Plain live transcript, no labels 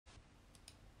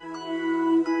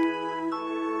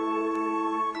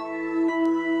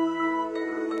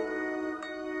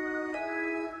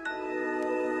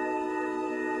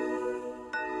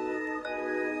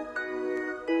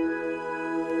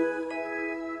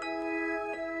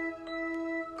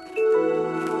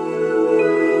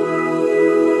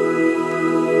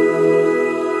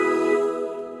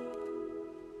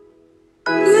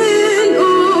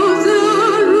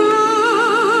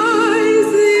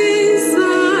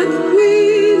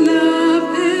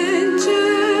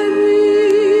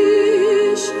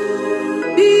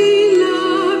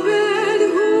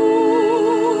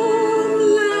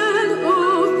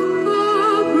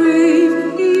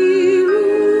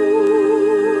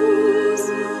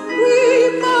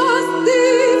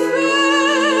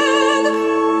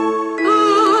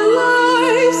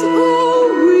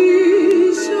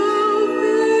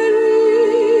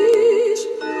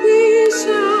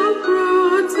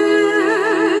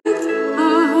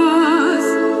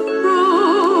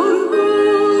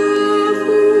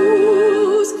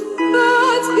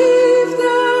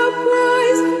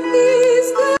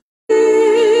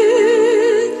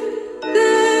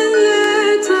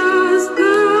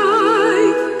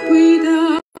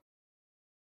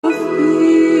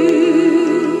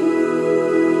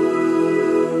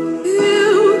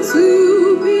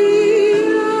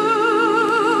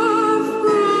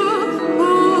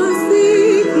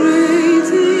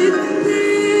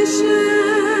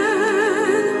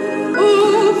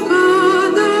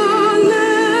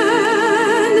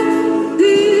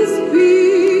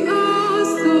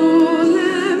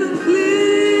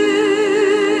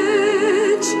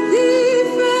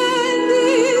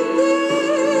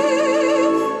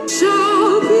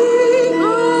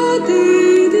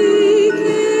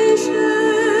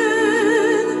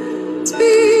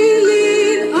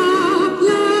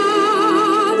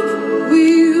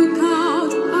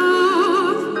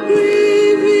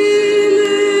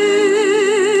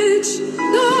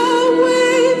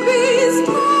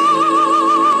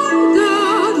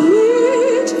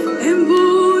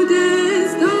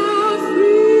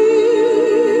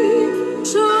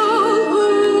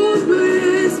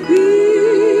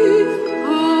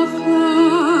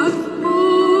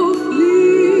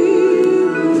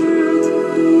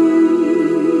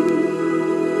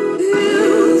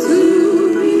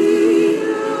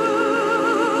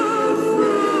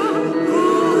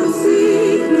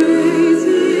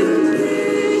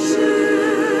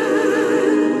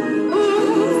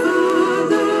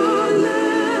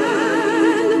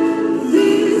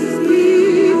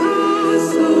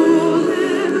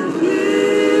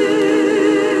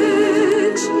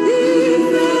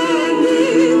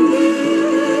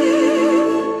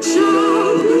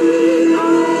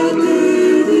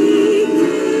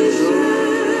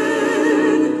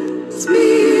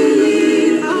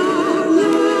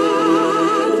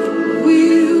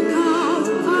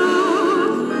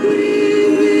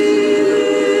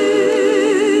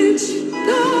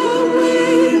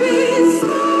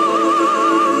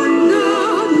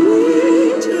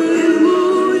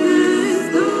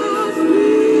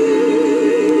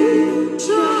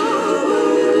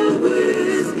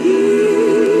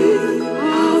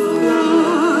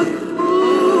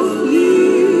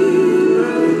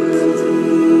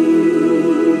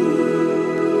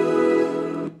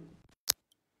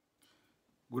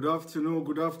afternoon,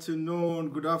 good afternoon,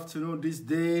 good afternoon. This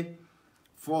day,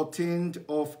 14th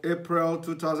of April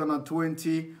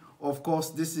 2020. Of course,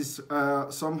 this is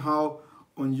somehow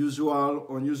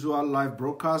unusual live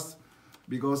broadcast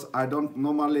because I don't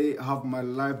normally have my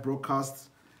live broadcast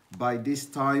by this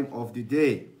time of the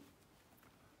day.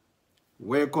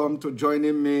 Welcome to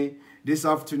joining me this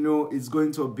afternoon. It's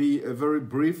going to be a very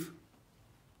brief.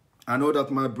 I know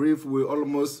that my brief will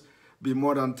almost be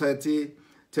more than 30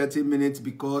 minutes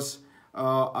because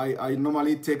I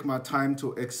normally take my time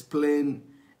to explain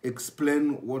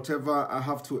whatever I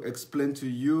have to explain to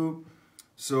you.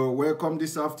 So welcome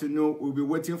this afternoon. We'll be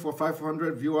waiting for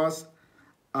 500 viewers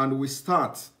and we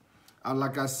start. And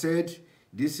like I said,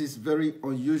 this is very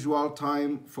unusual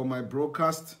time for my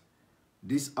broadcast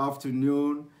this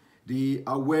afternoon. The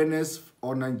awareness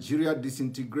on Nigeria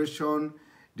disintegration,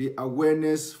 the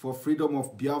awareness for freedom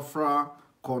of Biafra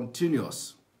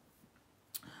continues.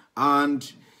 And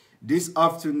this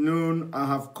afternoon, I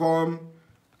have come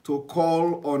to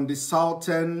call on the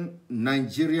southern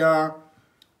Nigeria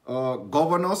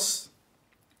governors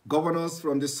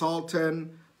from the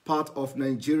southern part of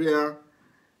Nigeria.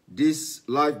 This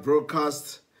live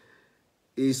broadcast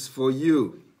is for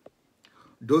you.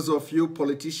 Those of you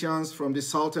politicians from the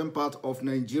southern part of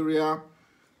Nigeria,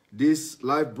 this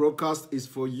live broadcast is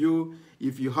for you.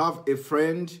 If you have a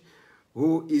friend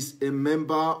who is a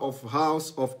member of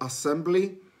House of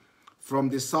Assembly from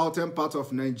the southern part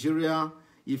of Nigeria,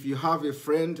 if you have a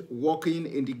friend working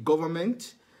in the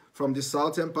government from the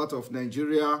southern part of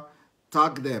Nigeria,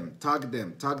 tag them.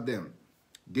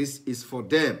 This is for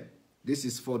them. This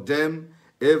is for them.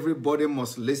 Everybody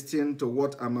must listen to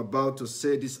what I'm about to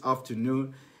say this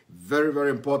afternoon. Very,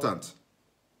 very important.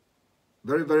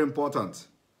 Very, very important.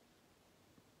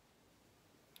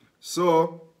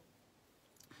 So,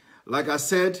 like I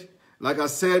said,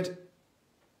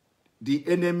 the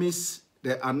enemies,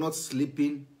 they are not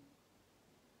sleeping.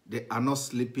 They are not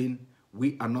sleeping.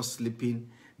 We are not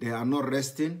sleeping. They are not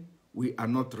resting. We are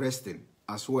not resting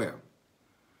as well.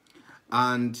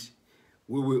 And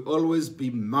we will always be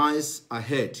miles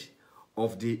ahead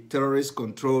of the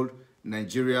terrorist-controlled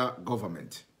Nigeria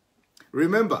government.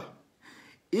 Remember,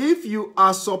 if you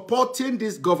are supporting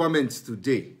this government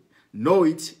today, know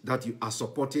it that you are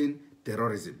supporting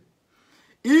terrorism.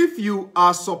 If you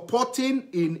are supporting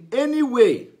in any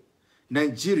way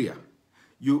Nigeria,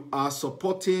 you are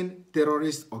supporting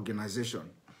terrorist organization.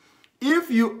 If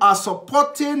you are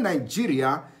supporting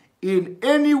Nigeria in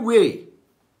any way,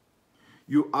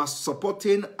 you are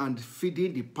supporting and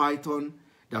feeding the python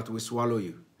that will swallow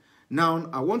you. Now,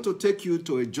 I want to take you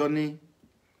to a journey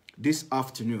this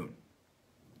afternoon.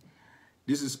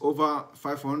 This is over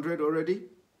 500 already.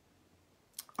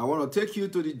 I want to take you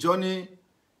to the journey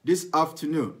this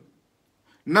afternoon.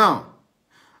 Now,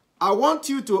 I want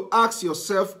you to ask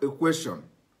yourself a question.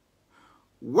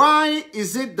 Why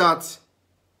is it that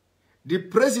the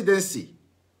presidency,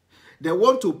 they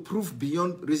want to prove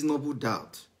beyond reasonable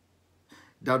doubt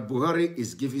that Buhari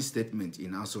is giving statement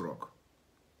in Aso Rock?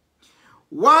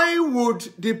 Why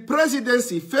would the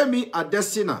presidency, Femi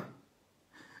Adesina,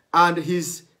 and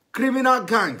his criminal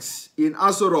gangs in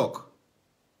Aso Rock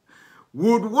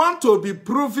would want to be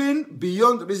proven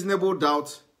beyond reasonable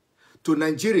doubt to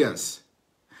Nigerians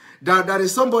that there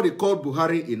is somebody called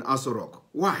Buhari in Aso Rock?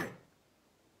 Why?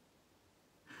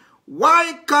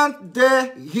 Why can't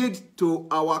they heed to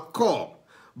our call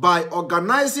by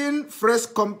organizing press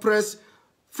conference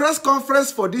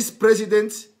for this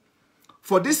president,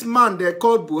 for this man they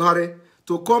called Buhari,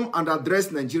 to come and address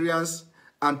Nigerians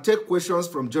and take questions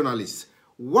from journalists?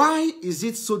 Why is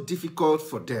it so difficult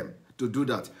for them to do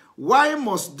that? Why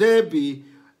must they be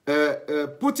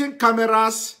putting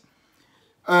cameras,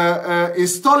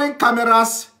 installing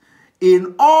cameras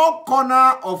in all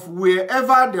corners of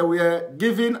wherever they were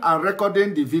giving and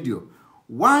recording the video?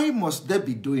 Why must they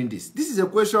be doing this? This is a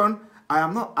question I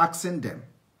am not asking them,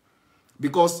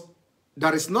 because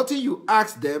there is nothing you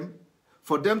ask them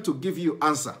for them to give you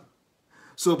answer.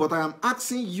 So, but I am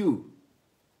asking you,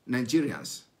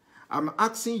 Nigerians, I'm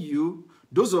asking you,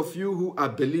 those of you who are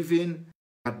believing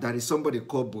that there is somebody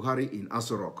called Buhari in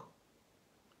Aso Rock.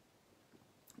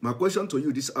 My question to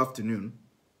you this afternoon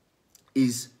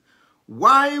is,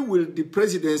 why will the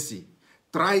presidency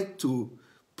try to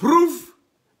prove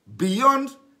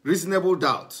beyond reasonable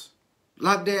doubt,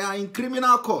 like they are in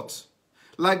criminal court,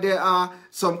 like they are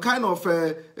some kind of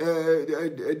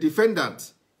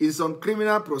defendant in some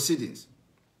criminal proceedings,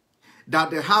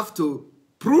 that they have to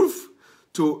prove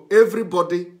to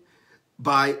everybody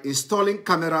by installing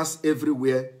cameras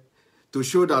everywhere to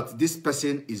show that this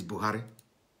person is Buhari?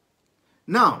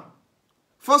 Now,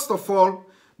 first of all,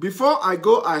 Before I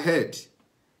go ahead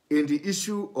in the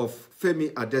issue of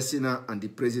Femi Adesina and the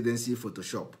presidency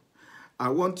Photoshop, I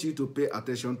want you to pay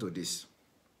attention to this.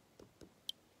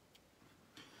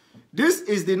 This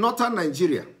is the northern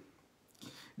Nigeria.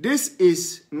 This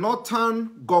is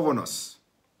northern governors.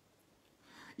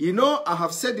 You know, I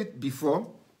have said it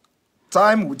before,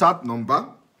 time without number,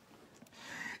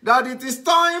 that it is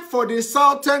time for the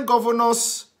southern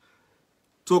governors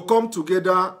to come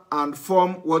together and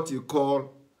form what you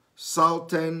call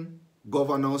Southern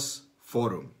Governors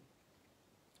Forum.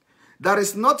 There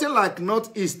is nothing like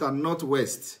Northeast and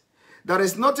Northwest. There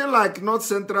is nothing like North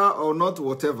Central or North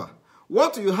whatever.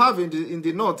 What you have in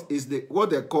the North is what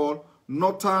they call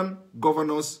Northern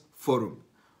Governors Forum.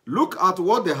 Look at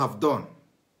what they have done.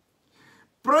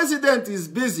 President is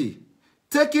busy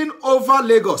taking over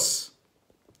Lagos.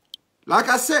 Like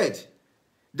I said,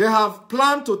 they have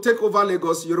planned to take over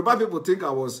Lagos. Yoruba people think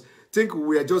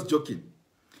we are just joking.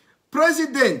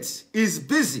 President is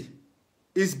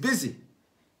busy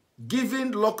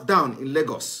giving lockdown in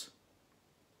Lagos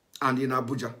and in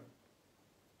Abuja.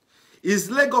 Is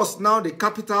Lagos now the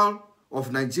capital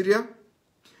of Nigeria?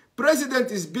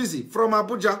 President is busy from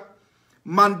Abuja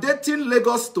mandating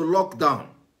Lagos to lock down.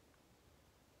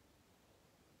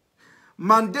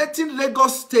 Mandating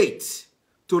Lagos State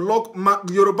to lock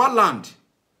Yoruba land.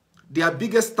 Their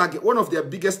biggest target, one of their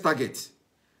biggest targets,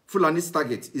 Fulani's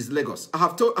target, is Lagos. I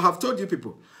have told you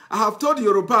people, I have told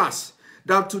Yorubas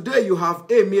that today you have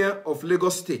Emir of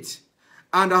Lagos State.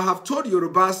 And I have told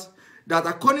Yorubas that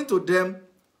according to them,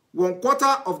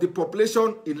 1/4 of the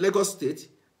population in Lagos State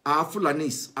are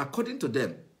Fulanis, according to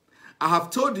them. I have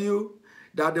told you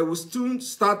that they will soon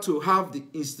start to have the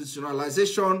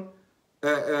institutionalization,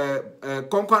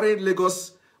 conquering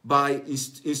Lagos by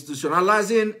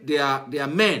institutionalizing their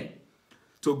men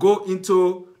to go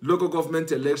into local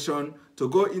government election, to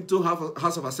go into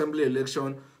House of Assembly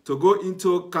election, to go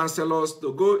into councillors,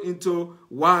 to go into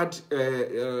ward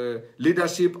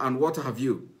leadership and what have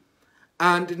you.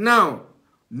 And now,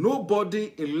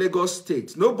 nobody in Lagos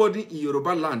State, nobody in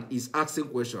Yoruba land is asking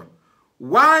question.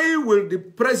 Why will the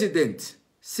president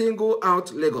single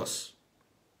out Lagos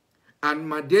and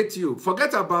mandate you?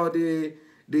 Forget about the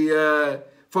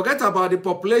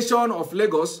population of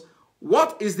Lagos.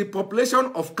 What is the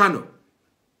population of Kano?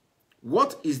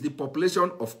 What is the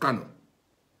population of Kano?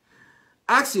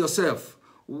 Ask yourself,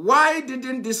 why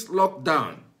didn't this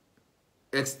lockdown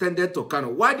extended to Kano?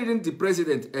 Why didn't the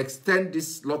president extend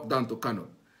this lockdown to Kano?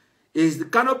 Is the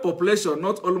Kano population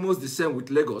not almost the same with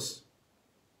Lagos?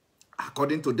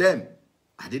 According to them,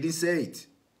 I didn't say it.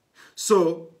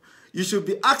 So, you should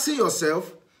be asking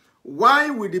yourself, why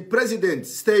will the president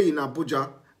stay in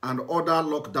Abuja and order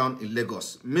lockdown in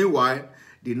Lagos? Meanwhile,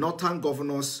 the northern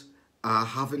governors are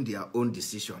having their own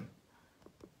decision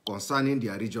concerning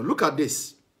their region. Look at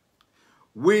this.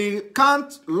 We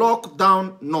can't lock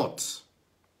down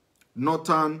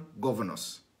northern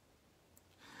governors.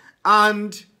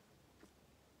 And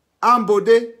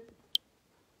Ambode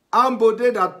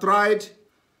that tried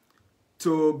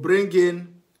to bring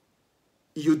in,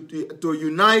 to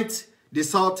unite the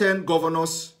southern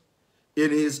governors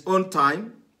in his own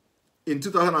time, in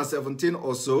 2017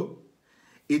 or so,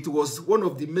 it was one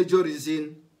of the major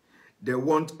reasons they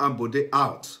want Ambode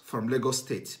out from Lagos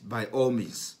State by all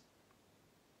means.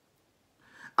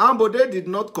 Ambode did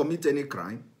not commit any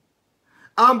crime.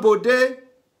 Ambode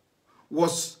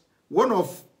was one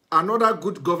of another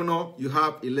good governor you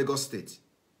have in Lagos State.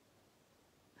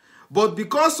 But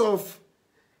because of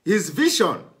his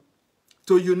vision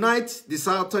to unite the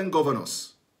southern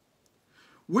governors,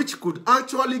 which could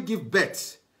actually give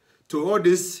birth to all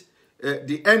this,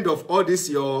 the end of all this,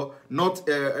 your north,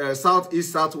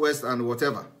 southeast, southwest, and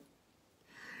whatever,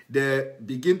 they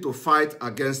begin to fight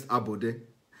against Ambode,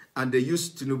 and they use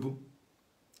Tinubu.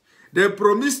 They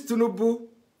promised Tinubu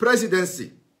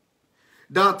presidency,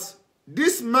 that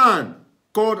this man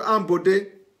called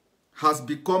Ambode has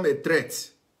become a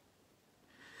threat.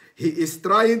 He is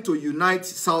trying to unite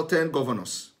southern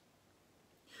governors.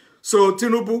 So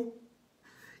Tinubu,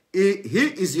 he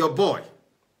is your boy.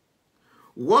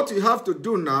 What you have to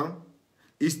do now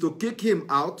is to kick him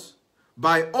out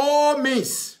by all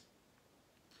means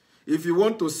if you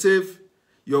want to save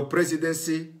your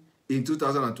presidency in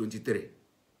 2023.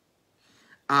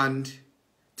 And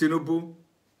Tinubu,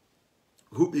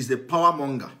 who is a power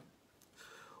monger,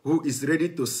 who is ready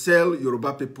to sell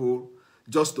Yoruba people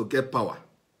just to get power,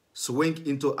 swing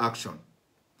into action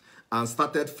and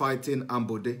started fighting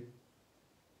Ambode.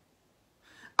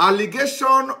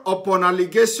 Allegation upon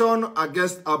allegation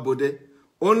against Ambode,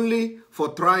 only for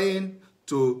trying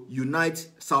to unite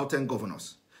southern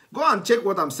governors. Go and check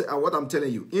what I'm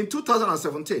telling you. In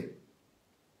 2017,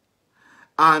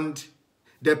 and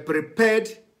they prepared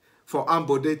for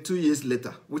Ambode 2 years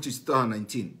later, which is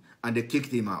 2019, and they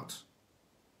kicked him out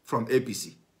from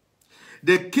APC.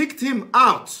 They kicked him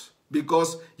out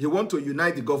because he wanted to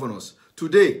unite the governors.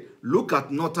 Today, look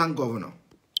at Northern Governor.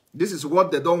 This is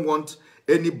what they don't want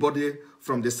anybody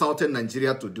from the southern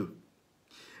Nigeria to do.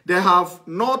 They have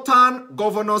Northern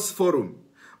Governors Forum,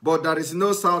 but there is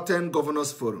no Southern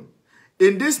Governors Forum.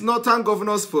 In this Northern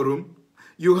Governors Forum,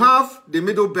 you have the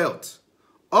Middle Belt.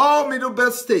 All Middle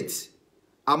Belt states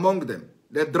among them.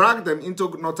 They drag them into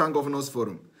Northern Governors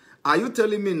Forum. Are you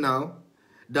telling me now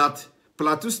that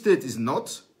Plateau State is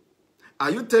not? Are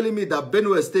you telling me that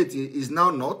Benue State is now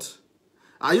not?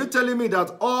 Are you telling me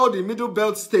that all the Middle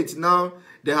Belt states now,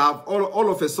 they have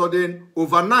all of a sudden,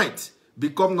 overnight,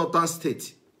 become Northern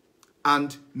State?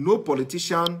 And no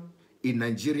politician in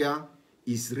Nigeria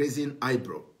is raising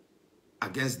eyebrow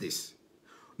against this.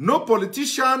 No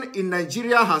politician in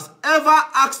Nigeria has ever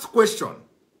asked question.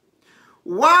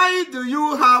 Why do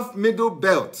you have Middle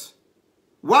Belt?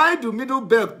 Why do Middle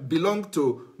Belt belong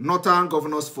to Northern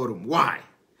Governors Forum? Why?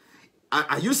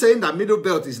 Are you saying that Middle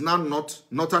Belt is now not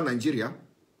Northern Nigeria?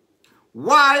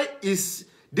 Why is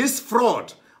this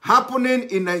fraud happening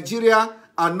in Nigeria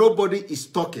and nobody is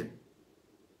talking?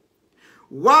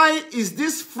 Why is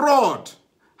this fraud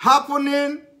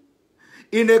happening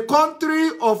in a country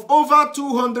of over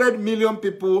 200 million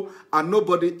people and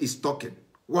nobody is talking?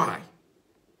 Why?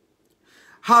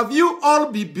 Have you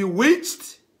all been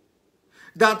bewitched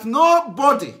that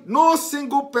nobody, no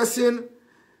single person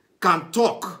can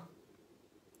talk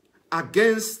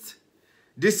against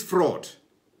this fraud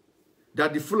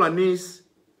that the Fulanis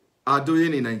are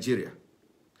doing in Nigeria?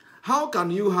 How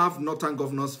can you have Northern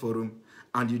Governors Forum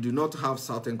and you do not have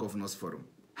Southern Governors Forum?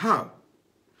 How?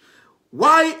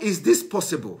 Why is this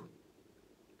possible?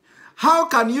 How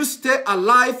can you stay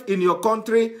alive in your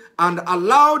country and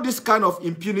allow this kind of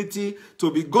impunity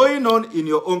to be going on in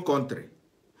your own country?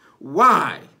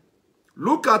 Why?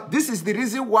 Look at, this is the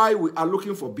reason why we are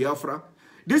looking for Biafra.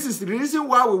 This is the reason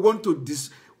why we want to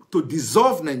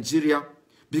dissolve Nigeria,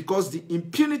 because the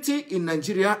impunity in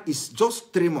Nigeria is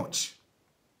just too much.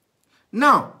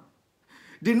 Now,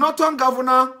 the Northern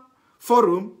Governor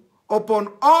Forum,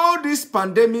 upon all this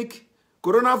pandemic,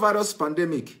 coronavirus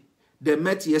pandemic, they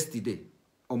met yesterday,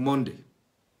 on Monday.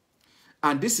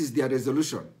 And this is their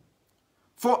resolution.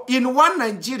 For in one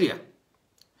Nigeria,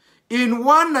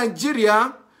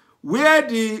 where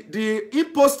the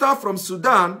imposter from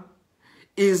Sudan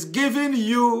is giving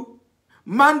you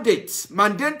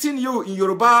mandating you in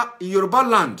Yoruba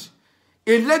land,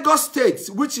 in Lagos State,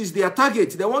 which is their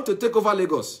target, they want to take over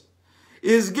Lagos,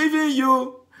 is giving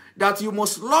you that you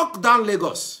must lock down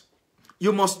Lagos.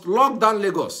 You must lock down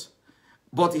Lagos.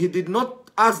 But he did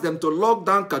not ask them to lock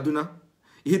down Kaduna.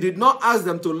 He did not ask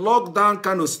them to lock down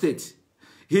Kano State.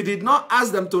 He did not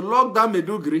ask them to lock down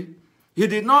Meduguri. He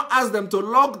did not ask them to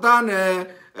lock down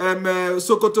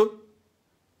Sokoto.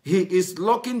 He is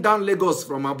locking down Lagos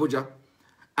from Abuja.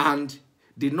 And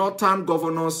the Northern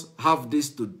governors have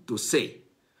this to say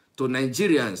to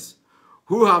Nigerians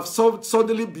who have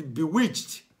suddenly been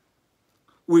bewitched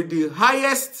with the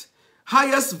highest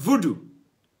voodoo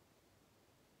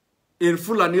in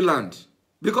Fulani land,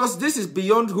 because this is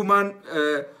beyond human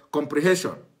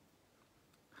comprehension.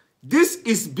 This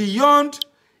is beyond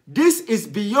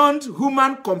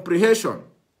human comprehension.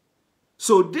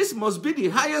 So this must be the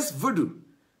highest voodoo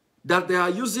that they are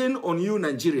using on you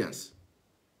Nigerians.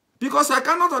 Because I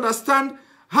cannot understand,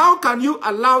 how can you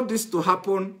allow this to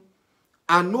happen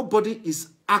and nobody is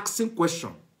asking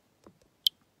question?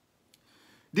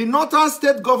 The Northern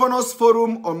State Governors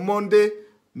Forum on Monday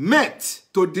met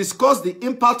to discuss the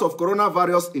impact of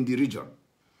coronavirus in the region.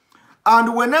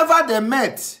 And whenever they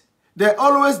met, they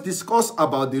always discuss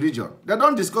about the region. They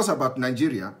don't discuss about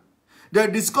Nigeria. They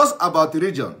discuss about the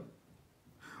region.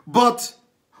 But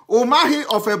Umahi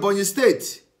of Ebonyi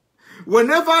State,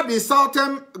 whenever the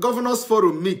Southern Governors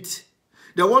Forum meet,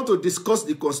 they want to discuss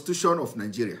the Constitution of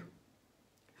Nigeria.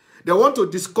 They want to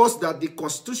discuss that the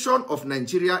Constitution of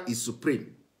Nigeria is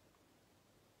supreme.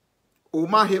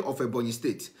 Umahi of Ebonyi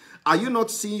State, are you not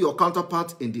seeing your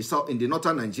counterpart in the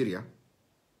Northern Nigeria?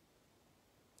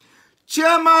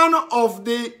 Chairman of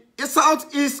the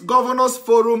Southeast Governors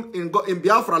Forum in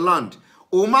Biafra land,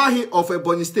 Umahi of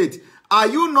Ebonyi State, are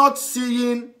you not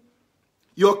seeing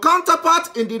your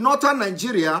counterpart in the Northern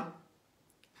Nigeria?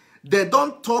 They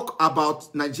don't talk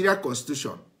about Nigeria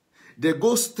Constitution. They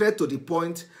go straight to the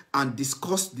point and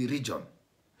discuss the region.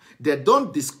 They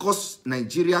don't discuss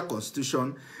Nigeria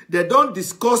Constitution. They don't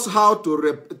discuss how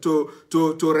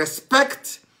to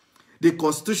respect the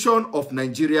Constitution of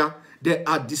Nigeria. They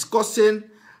are discussing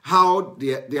how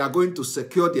they are going to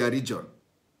secure their region.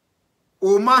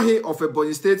 Umahi of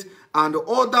Ebonyi State and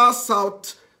other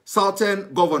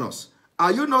southern governors.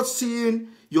 Are you not seeing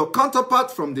your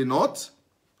counterpart from the north?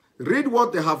 Read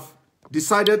what they have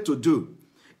decided to do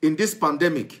in this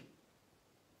pandemic.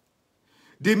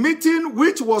 The meeting,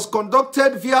 which was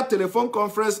conducted via telephone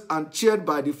conference and chaired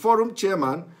by the forum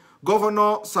chairman,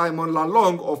 Governor Simon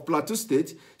Lalong of Plateau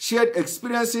State, shared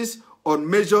experiences on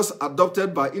measures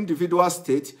adopted by individual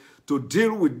states to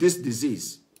deal with this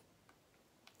disease.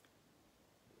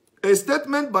 A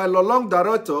statement by Lalong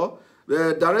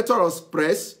Director of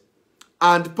Press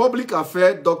and Public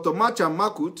Affairs, Dr. Macha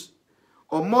Makut,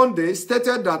 on Monday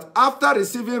stated that after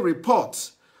receiving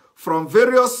reports from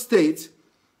various states,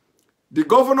 the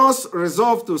governors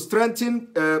resolved to strengthen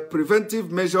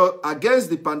preventive measures against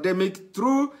the pandemic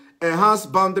through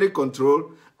enhanced boundary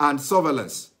control and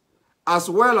surveillance, as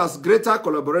well as greater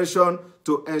collaboration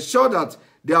to ensure that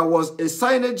there was a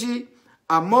synergy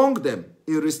among them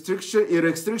in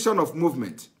restriction of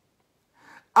movement.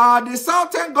 Are the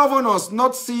southern governors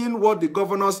not seeing what the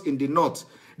governors in the north,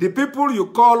 the people you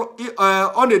call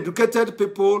uneducated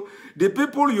people, the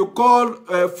people you call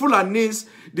Fulanis,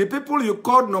 the people you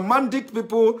call nomadic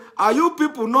people, are you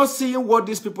people not seeing what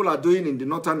these people are doing in the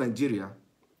northern Nigeria?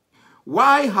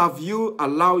 Why have you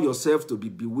allowed yourself to be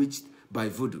bewitched by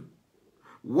voodoo?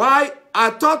 Why?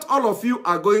 I thought all of you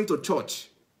are going to church.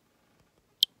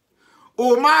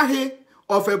 Umahi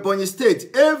of Ebonyi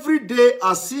State, every day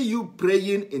I see you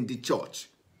praying in the church.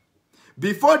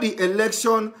 Before the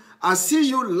election, I see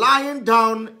you lying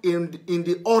down in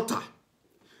the altar,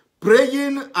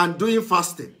 praying and doing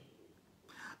fasting.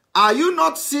 Are you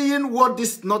not seeing what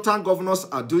these northern governors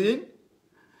are doing?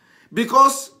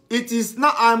 Because it is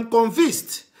now, I'm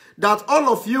convinced that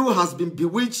all of you has been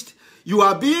bewitched. You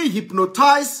are being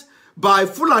hypnotized by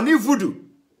Fulani voodoo.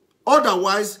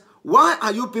 Otherwise, why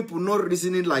are you people not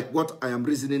reasoning like what I am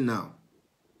reasoning now?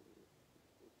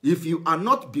 If you are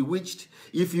not bewitched,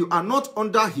 if you are not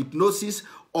under hypnosis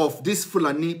of these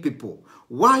Fulani people,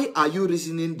 why are you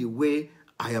reasoning the way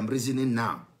I am reasoning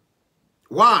now?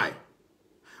 Why?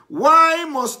 Why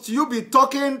must you be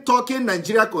talking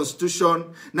Nigeria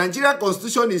Constitution? Nigeria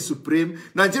Constitution is supreme.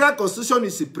 Nigeria Constitution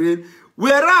is supreme.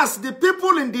 Whereas the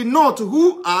people in the north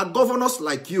who are governors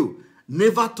like you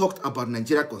never talked about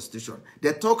Nigeria Constitution.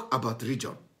 They talk about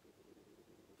region.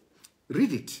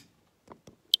 Read it.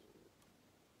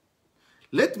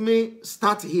 Let me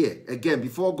start here again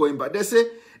before going back. They say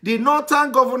the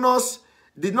Northern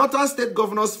State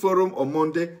Governors Forum on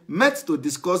Monday met to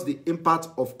discuss the impact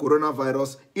of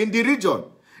coronavirus in the region.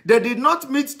 They did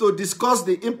not meet to discuss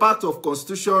the impact of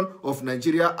Constitution of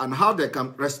Nigeria and how they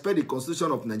can respect the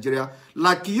Constitution of Nigeria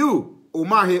like you,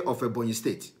 Umahi of Ebonyi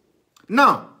State.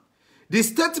 Now, the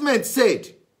statement said,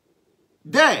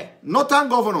 the Northern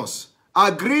governors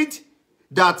agreed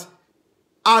that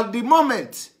at the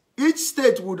moment, each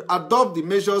state would adopt the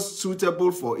measures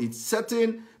suitable for its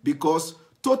setting because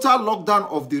total lockdown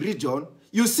of the region,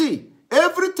 you see,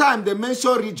 every time they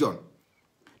mention region,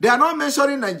 they are not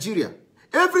mentioning Nigeria.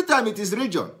 Every time it is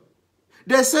region.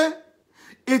 They say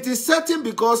it is certain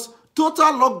because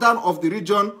total lockdown of the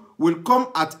region will come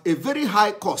at a very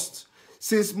high cost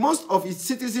since most of its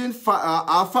citizens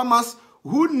are farmers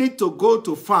who need to go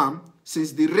to farm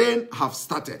since the rain have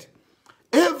started.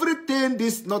 Everything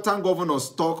these northern governors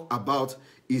talk about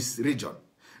is region.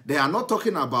 They are not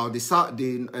talking about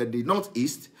the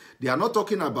northeast. They are not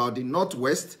talking about the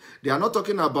northwest. They are not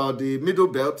talking about the middle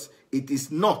belt. It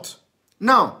is not.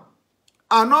 Now,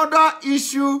 another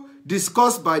issue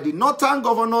discussed by the northern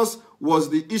governors was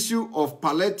the issue of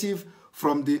palliative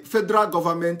from the federal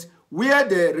government, where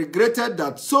they regretted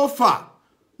that so far,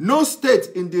 no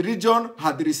state in the region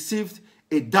had received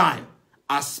a dime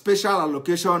as special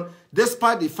allocation,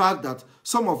 despite the fact that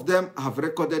some of them have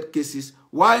recorded cases,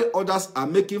 while others are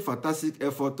making fantastic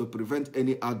effort to prevent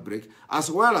any outbreak, as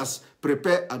well as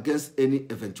prepare against any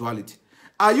eventuality.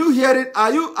 Are you hearing?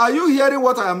 Are you hearing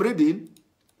what I am reading?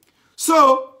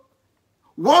 So,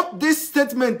 what this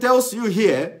statement tells you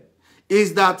here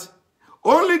is that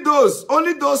only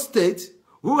those states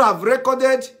who have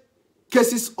recorded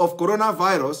cases of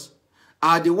coronavirus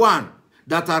are the ones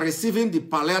that are receiving the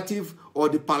palliative or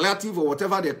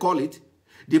whatever they call it,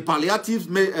 the palliative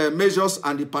measures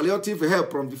and the palliative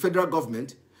help from the federal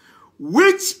government,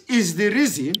 which is the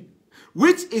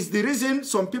reason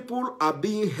some people are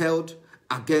being held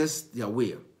against their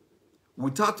will,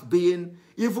 without being,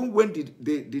 even when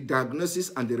the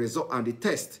diagnosis and the result and the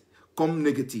test come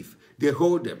negative, they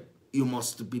hold them. You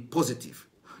must be positive.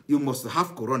 You must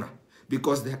have corona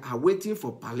because they are waiting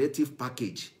for palliative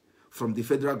package from the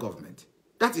federal government.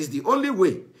 That is the only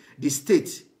way the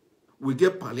state will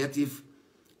get palliative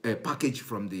package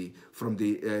from the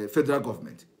federal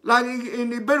government. Like in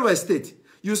the Benue state,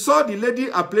 you saw the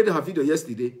lady, I played her video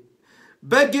yesterday,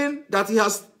 begging that he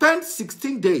has spent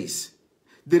 16 days.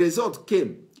 The result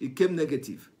came, it came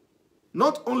negative.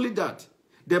 Not only that,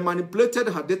 they manipulated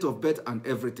her date of birth and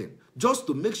everything, just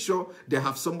to make sure they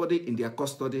have somebody in their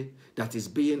custody that is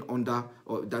being under,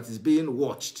 or that is being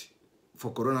watched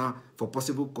for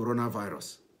possible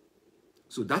coronavirus.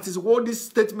 So that is what this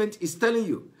statement is telling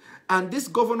you. And these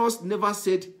governors never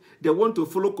said they want to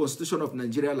follow Constitution of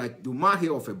Nigeria like the Umahi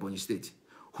of Ebonyi State,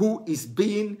 who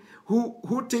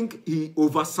think he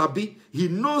over sabi, he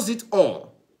knows it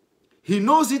all. He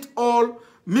knows it all.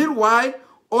 Meanwhile,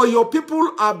 all your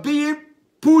people are being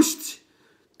pushed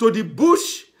to the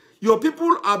bush. Your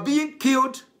people are being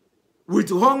killed with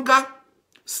hunger,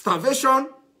 starvation,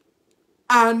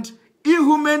 and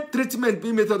inhuman treatment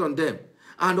being meted on them.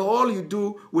 And all you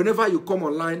do whenever you come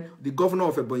online, the governor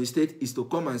of Ebonyi State, is to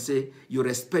come and say you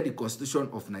respect the Constitution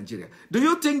of Nigeria. Do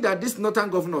you think that these northern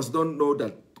governors don't know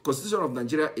that the Constitution of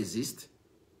Nigeria exists?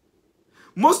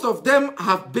 Most of them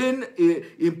have been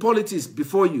in politics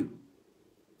before you.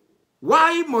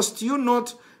 Why must you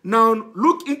not now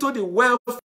look into the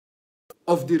wealth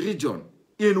of the region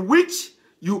in which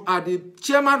you are the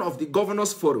chairman of the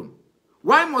Governors Forum?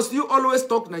 Why must you always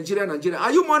talk Nigeria, Nigeria?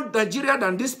 Are you more Nigeria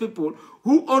than these people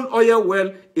who own oil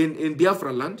well in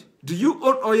Biafra land? Do you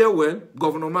own oil well,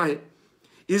 Governor Mahe?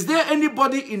 Is there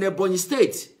anybody in Ebonyi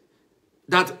State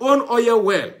that own oil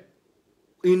well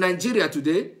in Nigeria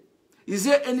today? Is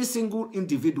there any single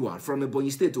individual from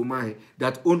Ebonyi State to Mahe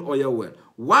that own oil well?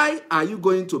 Why are you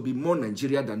going to be more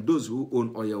Nigeria than those who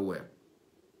own oil well?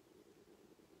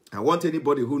 I want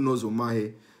anybody who knows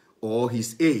Umahi or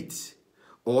his aides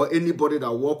or anybody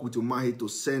that work with Umahi to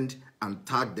send and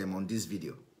tag them on this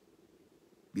video,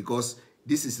 because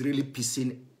this is really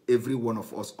pissing every one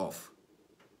of us off.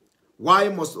 Why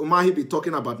must Umahi be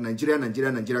talking about Nigeria,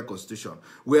 Nigeria, Nigeria Constitution?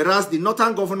 Whereas the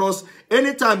northern governors,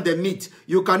 anytime they meet,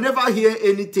 you can never hear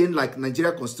anything like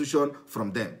Nigeria Constitution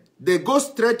from them. They go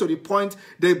straight to the point.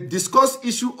 They discuss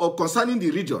issue or concerning the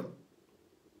region.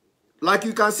 Like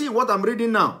you can see what I'm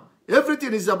reading now.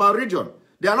 Everything is about region.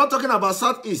 They are not talking about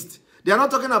Southeast. They are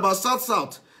not talking about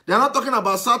South-South. They are not talking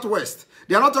about Southwest.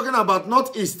 They are not talking about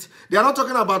Northeast. They are not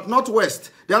talking about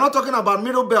Northwest. They are not talking about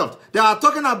Middle Belt. They are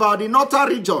talking about the northern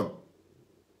region.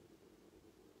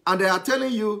 And they are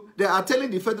telling you, they are telling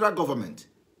the federal government,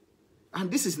 and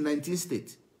this is 19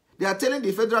 states, they are telling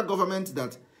the federal government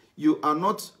that you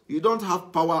don't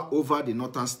have power over the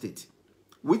northern state,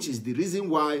 which is the reason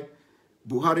why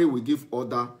Buhari will give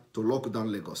order to lock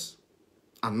down Lagos,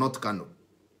 and not Kano,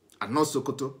 and not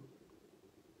Sokoto,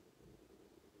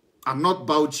 and not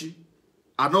Bauchi,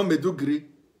 and not Meduguri,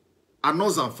 and not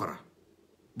Zamfara,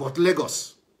 but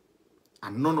Lagos.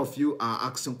 And none of you are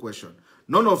asking questions.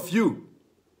 None of you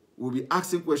will be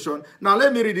asking questions. Now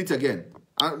let me read it again.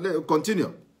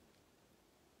 Continue.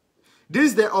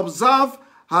 This they observe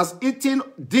has eaten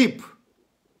deep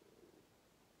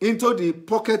into the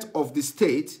pocket of the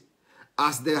state,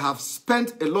 as they have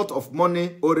spent a lot of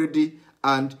money already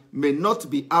and may not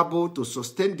be able to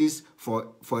sustain this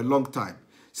for a long time.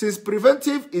 Since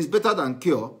preventive is better than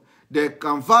cure, they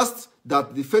canvassed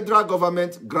that the federal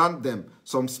government grant them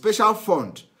some special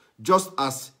fund, just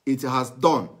as it has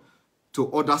done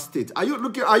to other states. Are you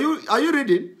looking? Are you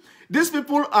reading? These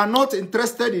people are not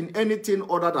interested in anything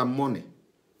other than money.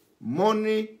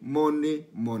 Money, money,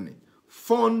 money.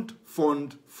 Fund,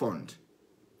 fund, fund.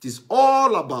 It is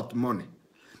all about money.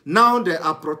 Now they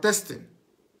are protesting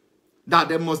that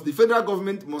the federal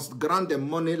government must grant them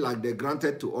money like they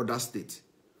granted to other states.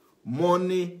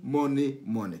 Money, money,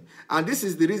 money. And this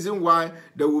is the reason why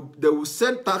they will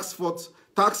send task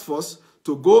force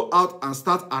to go out and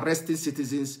start arresting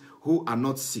citizens who are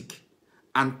not sick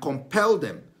and compel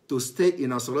them to stay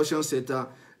in a isolation center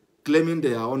claiming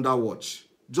they are under watch,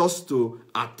 just to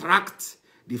attract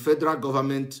the federal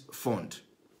government fund.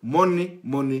 Money,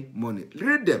 money, money.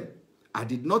 Read them. I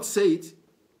did not say it.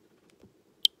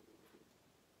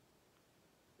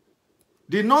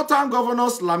 The northern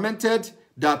governors lamented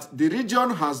that the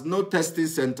region has no testing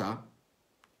center,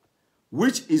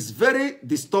 which is very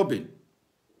disturbing.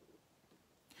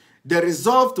 They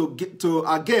resolved to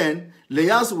again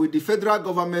liaise with the federal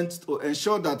government to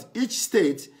ensure that each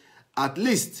state at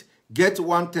least get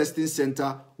one testing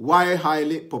center, while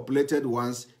highly populated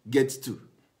ones get two.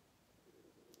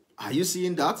 Are you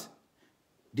seeing that?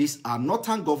 These are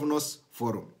Northern Governors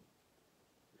Forum.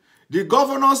 The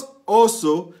governors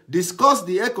also discussed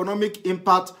the economic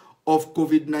impact of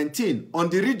COVID-19 on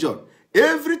the region.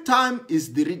 Every time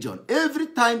is the region. Every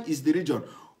time is the region.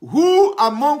 Who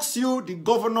amongst you, the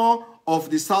governor of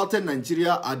the southern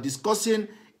Nigeria, are discussing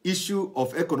issue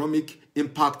of economic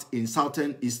impact in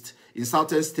southern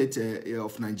state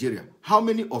of Nigeria? How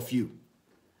many of you?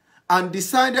 And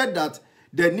decided that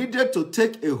they needed to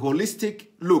take a holistic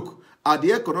look at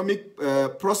the economic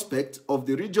prospect of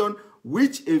the region,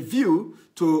 with a view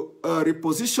to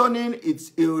repositioning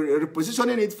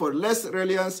it for less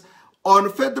reliance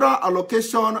on federal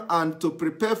allocation and to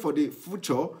prepare for the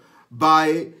future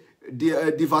by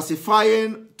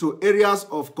diversifying to areas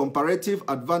of comparative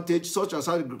advantage such as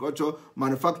agriculture,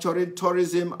 manufacturing,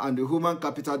 tourism, and human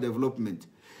capital development.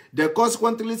 They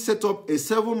consequently set up a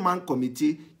 7-man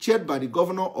committee chaired by the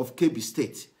governor of Kebbi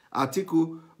State,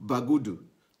 Atiku Bagudu,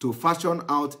 to fashion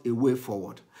out a way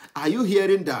forward. Are you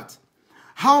hearing that?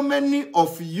 How many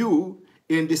of you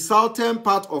in the southern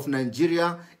part of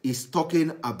Nigeria is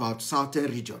talking about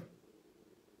southern region?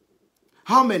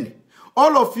 How many?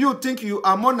 All of you think you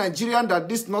are more Nigerian than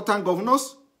these northern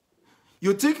governors?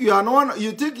 You think you are more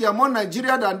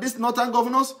Nigerian than these northern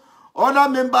governors? Other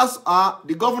members are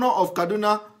the governor of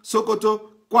Kaduna,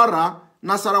 Sokoto, Kwara,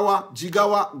 Nasarawa,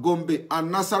 Jigawa, Gombe,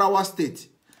 and Nasarawa State.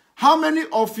 How many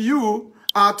of you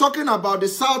are talking about the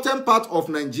southern part of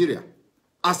Nigeria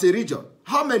as a region?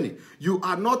 How many? You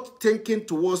are not thinking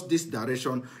towards this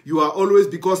direction. You are always,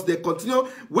 because they continue.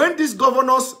 When these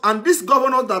governors and these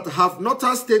governors that have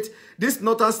northern state, this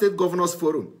northern state governors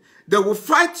forum, they will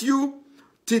fight you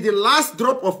till the last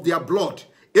drop of their blood.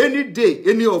 Any day,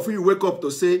 any of you wake up to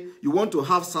say you want to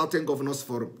have southern governors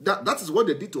forum. That is what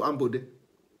they did to Ambode.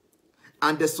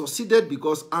 And they succeeded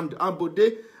because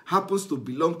Ambode happens to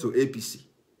belong to APC.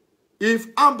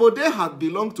 If Ambode had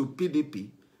belonged to PDP,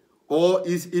 or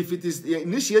if it is the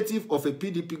initiative of a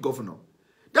PDP governor,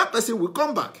 that person will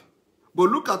come back. But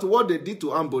look at what they did to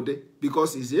Ambode,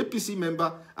 because he's an APC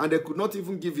member and they could not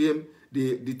even give him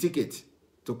the ticket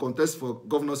to contest for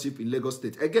governorship in Lagos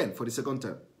State, again, for the second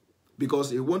term,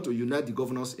 because he wants to unite the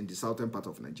governors in the southern part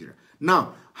of Nigeria.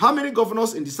 Now, how many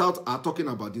governors in the south are talking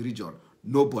about the region?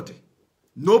 Nobody.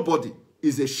 Nobody.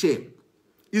 Is a shame.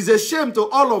 It's a shame to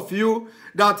all of you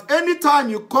that anytime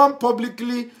you come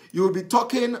publicly, you will be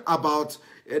talking about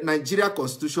Nigeria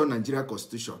Constitution, Nigeria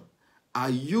Constitution. Are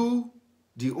you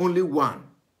the only one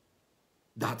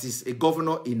that is a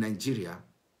governor in Nigeria?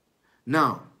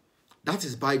 Now, that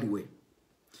is by the way.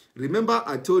 Remember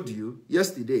I told you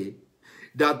yesterday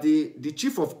that the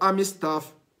Chief of Army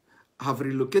Staff have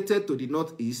relocated to the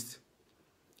northeast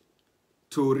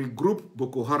to regroup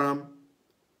Boko Haram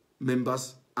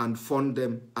members and fund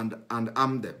them and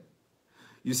arm them.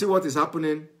 You see what is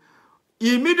happening?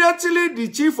 Immediately, the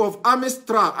Chief of Army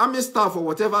Staff, or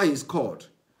whatever he's called,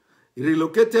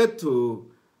 relocated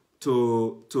to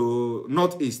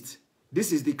northeast.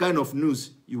 This is the kind of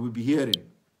news you will be hearing.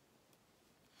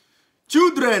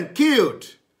 Children killed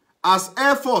as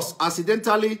Air Force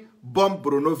accidentally bombed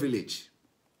Borno village.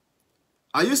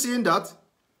 Are you seeing that?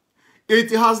 It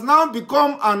has now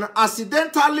become an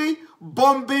accidentally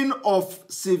bombing of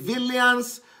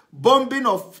civilians, bombing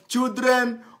of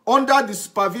children under the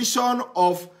supervision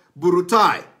of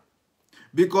Burutai,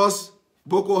 because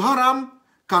Boko Haram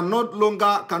can no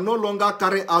longer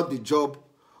carry out the job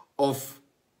of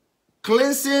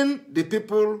cleansing the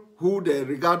people who they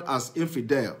regard as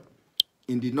infidel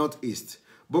in the northeast.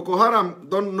 Boko Haram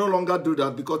no longer do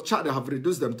that because Chad have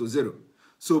reduced them to zero.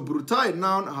 So Burutai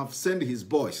now have sent his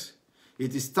boys.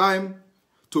 It is time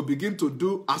to begin to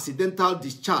do accidental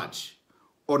discharge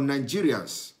on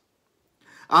Nigerians.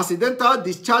 Accidental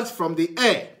discharge from the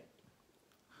air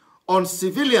on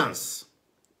civilians.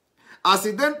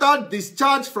 Accidental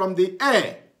discharge from the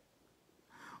air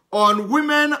on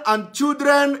women and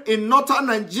children in northern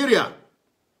Nigeria.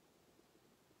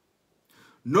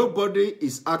 Nobody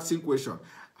is asking question.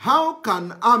 How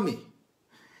can army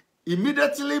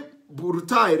immediately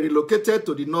Burutai relocated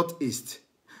to the northeast?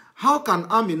 How can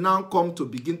army now come to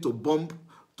begin to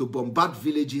bombard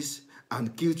villages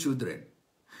and kill children?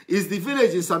 Is the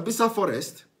village in Sambisa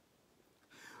Forest?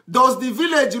 Does the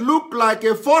village look like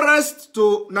a forest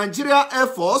to Nigeria Air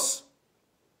Force?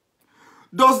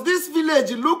 Does this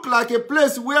village look like a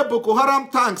place where Boko Haram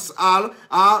tanks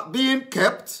are being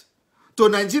kept to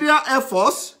Nigeria Air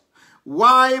Force?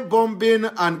 Why bombing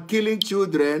and killing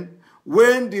children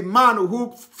when the man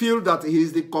who feels that he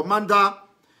is the commander,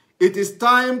 it is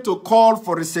time to call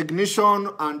for resignation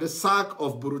and the sack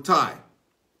of Burutai?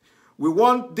 We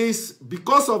want this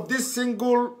because of this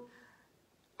single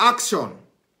action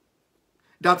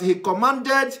that he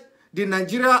commanded the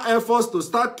Nigeria Air Force to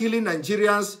start killing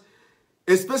Nigerians.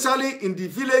 Especially in the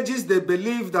villages, they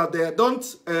believe that they don't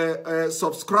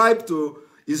subscribe to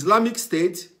Islamic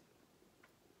State,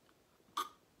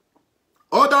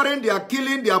 ordering their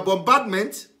killing, their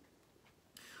bombardment.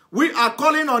 We are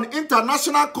calling on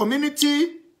international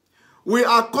community. We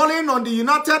are calling on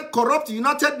the corrupt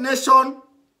United Nations,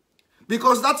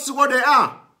 because that's what they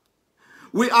are.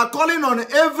 We are calling on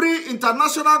every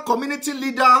international community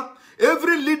leader,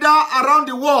 every leader around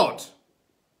the world,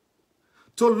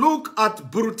 to look at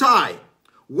Brutai,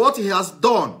 what he has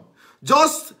done.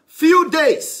 Just few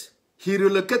days, he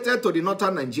relocated to the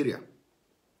northern Nigeria.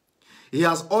 He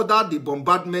has ordered the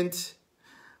bombardment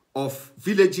of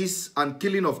villages and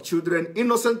killing of children,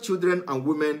 innocent children and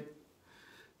women.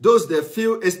 Those they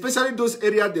feel, especially those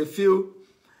areas they feel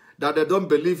that they don't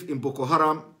believe in Boko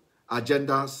Haram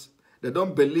agendas, they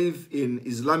don't believe in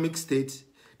Islamic State,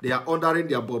 they are ordering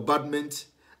their bombardment,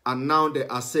 and now they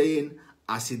are saying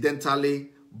accidentally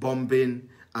bombing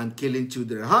and killing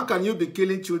children. How can you be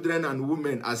killing children and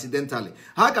women accidentally?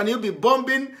 How can you be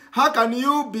bombing? How can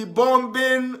you be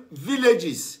bombing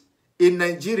villages in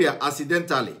Nigeria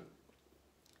accidentally?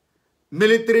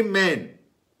 Military men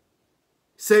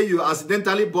say you are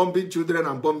accidentally bombing children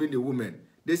and bombing the women.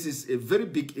 This is a very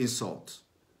big insult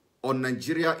on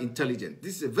Nigeria intelligence.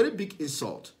 This is a very big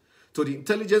insult to the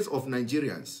intelligence of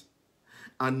Nigerians.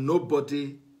 And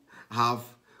nobody have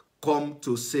come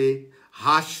to say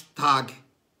hashtag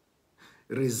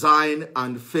resign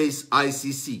and face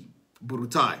ICC.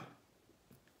 Brutai.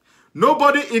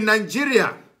 Nobody in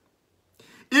Nigeria,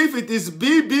 if it is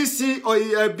BBC or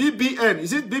BBN,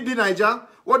 is it BB Niger?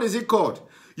 What is it called?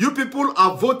 You people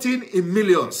are voting in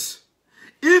millions.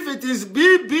 If it is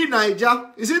BB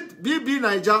Niger, is it BB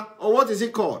Niger or what is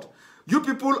it called? You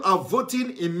people are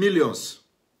voting in millions.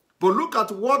 But look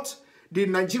at what the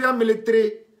Nigerian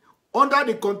military under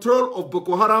the control of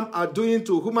Boko Haram are doing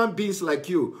to human beings like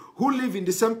you, who live in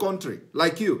the same country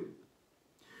like you.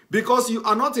 Because you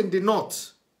are not in the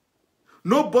north.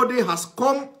 Nobody has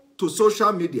come to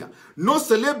social media. No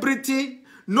celebrity,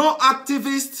 no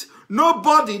activist,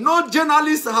 nobody, no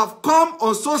journalists have come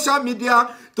on social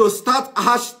media to start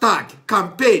hashtag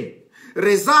campaign,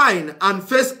 resign and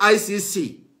face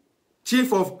ICC,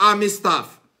 Chief of Army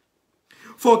Staff,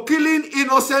 for killing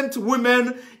innocent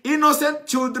women, innocent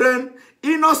children,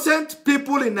 innocent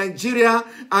people in Nigeria,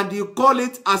 and you call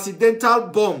it accidental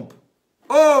bomb.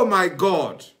 Oh my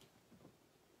God.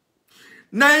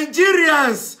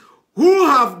 Nigerians who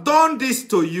have done this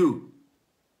to you,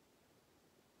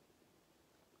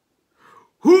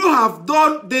 who have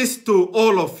done this to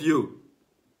all of you.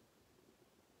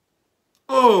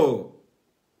 Oh,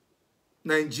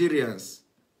 Nigerians.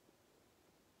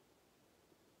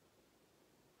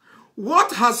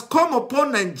 What has come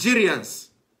upon Nigerians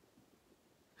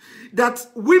that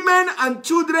women and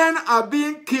children are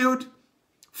being killed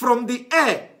from the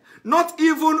air?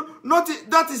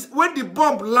 That is when the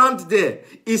bomb lands there,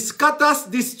 it scatters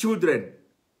these children.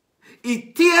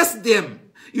 It tears them.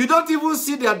 You don't even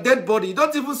see their dead body. You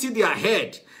don't even see their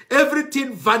head.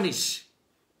 Everything vanish.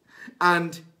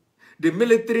 And the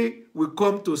military will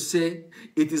come to say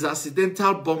it is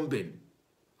accidental bombing.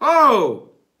 Oh!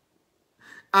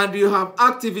 And you have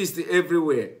activists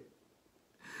everywhere.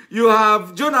 You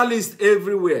have journalists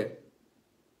everywhere.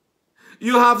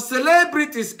 You have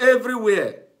celebrities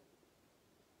everywhere.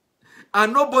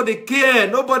 And nobody care,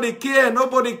 nobody care,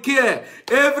 nobody care.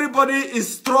 Everybody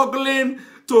is struggling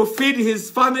to feed his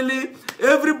family.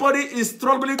 Everybody is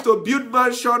struggling to build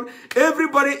mansion.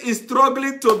 Everybody is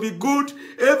struggling to be good.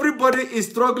 Everybody is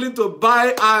struggling to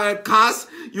buy cars.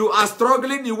 You are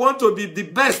struggling. You want to be the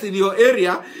best in your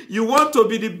area. You want to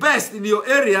be the best in your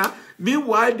area.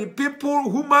 Meanwhile, the people,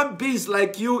 human beings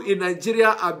like you in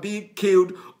Nigeria are being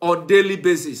killed on a daily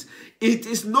basis. It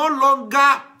is no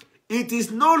longer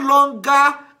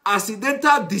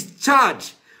accidental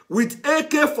discharge with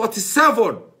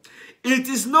AK-47. It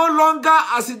is no longer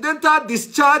accidental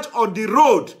discharge on the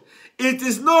road. It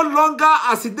is no longer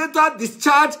accidental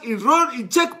discharge in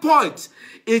checkpoints.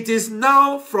 It is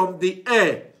now from the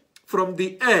air. From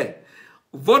the air.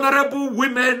 Vulnerable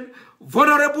women,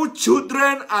 vulnerable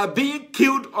children are being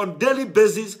killed on a daily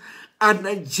basis, and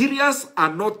Nigerians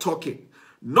are not talking.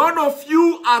 None of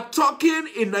you are talking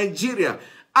in Nigeria.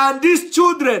 And these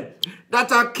children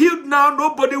that are killed now,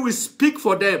 nobody will speak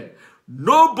for them.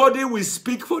 Nobody will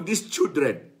speak for these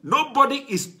children. Nobody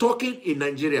is talking in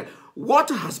Nigeria. What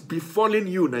has befallen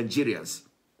you, Nigerians?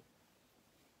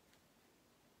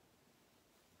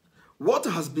 What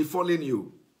has befallen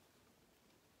you?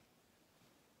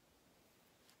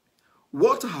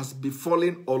 What has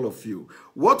befallen all of you?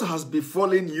 What has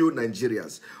befallen you,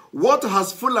 Nigerians? What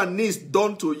has Fulanis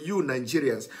done to you,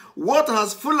 Nigerians? What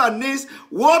has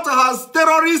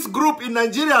terrorist group in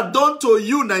Nigeria done to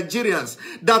you, Nigerians?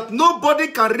 That nobody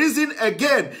can reason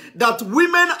again that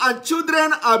women and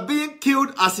children are being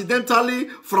killed accidentally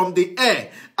from the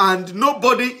air. And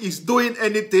nobody is doing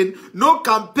anything. No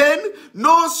campaign,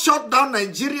 no shut down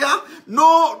Nigeria,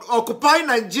 no occupy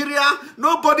Nigeria.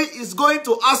 Nobody is going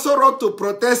to Aso Rock to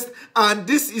protest. And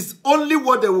this is only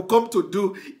what they will come to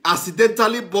do.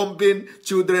 Accidentally bombing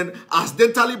children,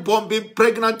 accidentally bombing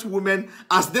pregnant women,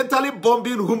 accidentally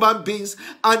bombing human beings.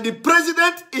 And the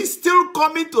president is still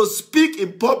coming to speak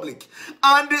in public.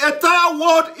 And the entire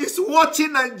world is watching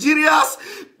Nigerians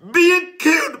being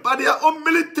killed by their own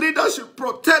military that should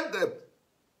protect them.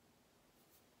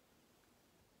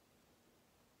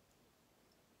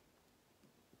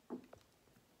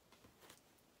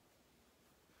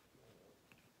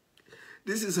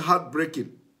 This is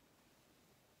heartbreaking.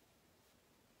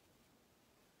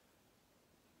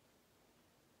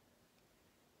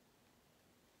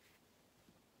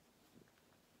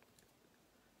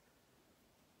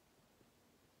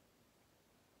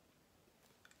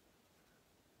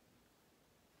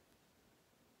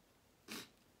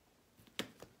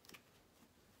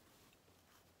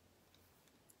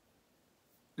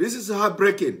 This is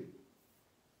heartbreaking.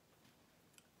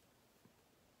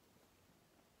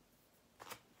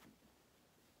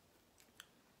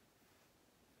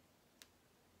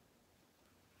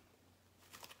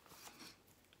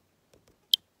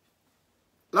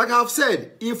 Like I've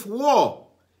said, if war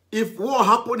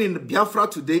happened in Biafra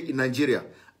today in Nigeria,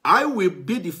 I will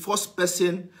be the first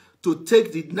person to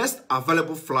take the next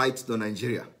available flight to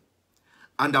Nigeria.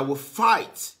 And I will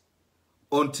fight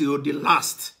until the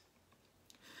last.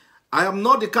 I am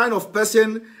not the kind of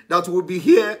person that will be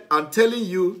here and telling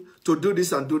you to do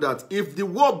this and do that. If the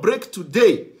war breaks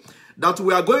today, that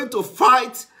we are going to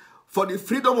fight for the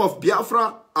freedom of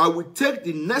Biafra, I will take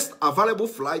the next available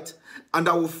flight and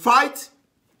I will fight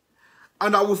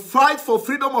for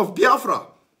freedom of Biafra.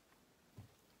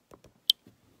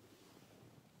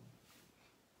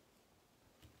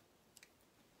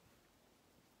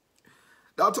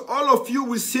 That all of you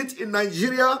will sit in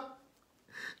Nigeria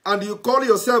and you call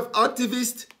yourself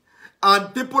activists,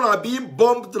 and people are being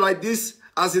bombed like this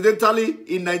accidentally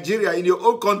in Nigeria, in your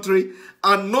own country,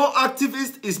 and no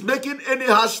activist is making any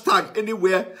hashtag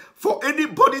anywhere for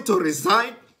anybody to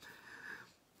resign.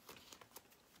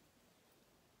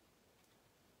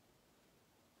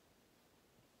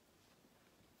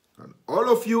 And all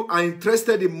of you are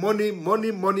interested in money,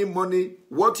 money, money, money,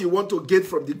 what you want to get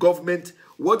from the government.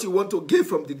 What you want to get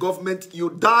from the government,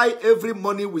 you die, every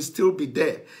money will still be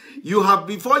there. You have,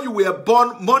 before you were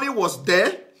born, money was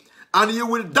there, and you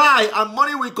will die, and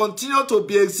money will continue to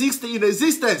be in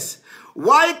existence.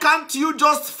 Why can't you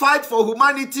just fight for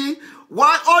humanity?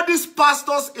 Why all these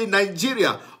pastors in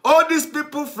Nigeria, all these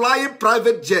people flying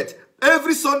private jet,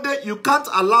 every Sunday you can't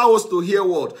allow us to hear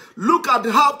word. Look at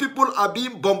how people are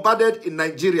being bombarded in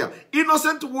Nigeria.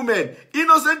 Innocent women,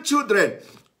 innocent children.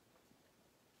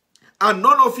 And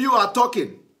none of you are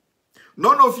talking.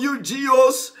 None of you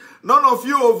GOs, none of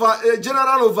you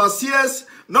general overseers,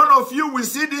 none of you will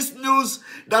see this news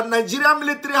that Nigerian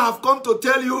military have come to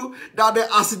tell you that they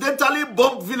accidentally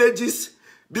bombed villages,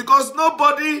 because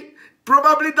nobody,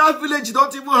 probably that village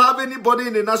don't even have anybody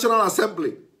in the National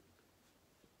Assembly.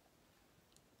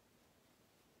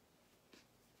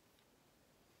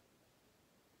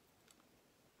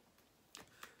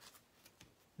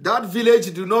 That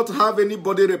village do not have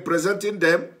anybody representing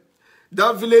them.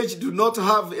 That village do not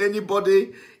have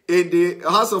anybody in the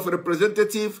House of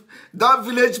Representatives. That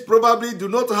village probably do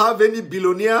not have any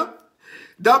billionaire.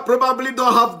 That probably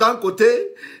don't have Dangote.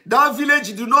 That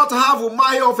village do not have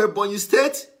Umahi of Ebonyi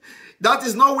State. That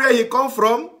is not where he come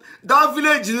from. That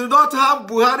village do not have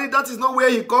Buhari. That is not where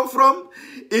he come from.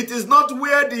 It is not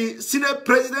where the Senate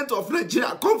President of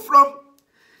Nigeria come from.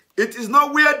 It is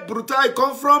not where Brutai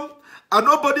come from. And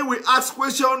nobody will ask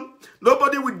questions.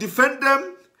 Nobody will defend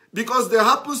them, because they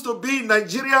happens to be in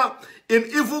Nigeria, in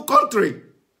evil country.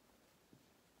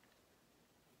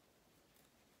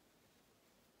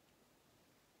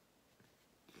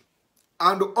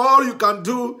 And all you can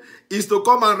do is to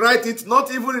come and write it,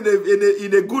 not even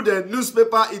in a good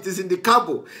newspaper. It is in the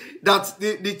cabo that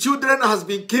the children has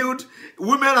been killed,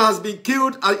 women has been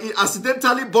killed,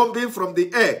 accidentally bombing from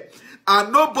the air.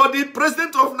 And nobody,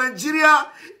 President of Nigeria,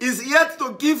 is yet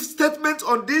to give statement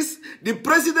on this. The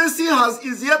presidency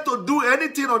is yet to do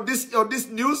anything on this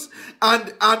news,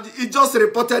 and it just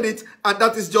reported it, and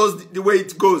that is just the way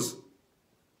it goes.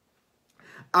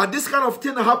 And this kind of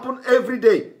thing happen every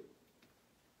day.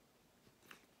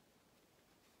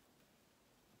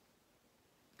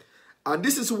 And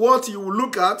this is what you will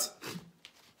look at.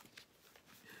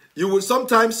 You will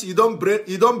sometimes you don't blame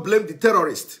the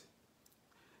terrorist.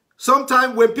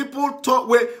 Sometimes when people talk,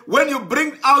 when you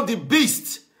bring out the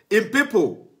beast in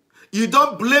people, you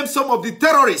don't blame some of the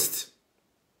terrorists.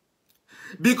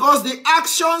 Because the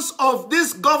actions of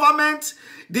this government,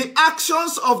 the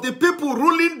actions of the people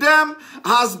ruling them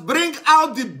has bring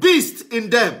out the beast in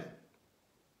them.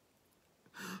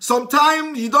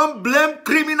 Sometimes you don't blame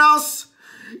criminals.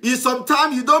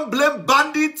 Sometimes you don't blame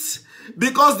bandits.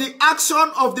 Because the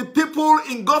action of the people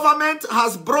in government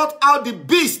has brought out the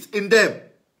beast in them.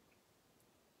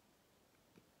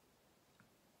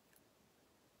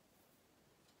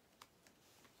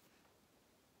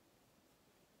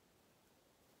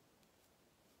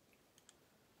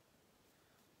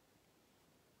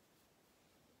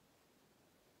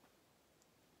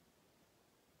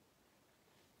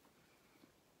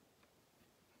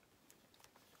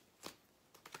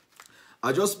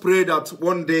 I just pray that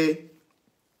one day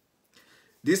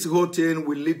this whole thing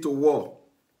will lead to war.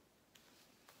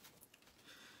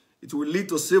 It will lead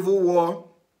to civil war,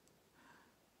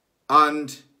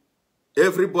 and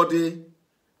everybody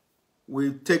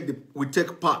will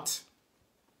take part.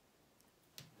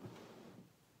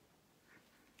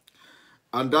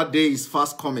 And that day is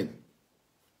fast coming.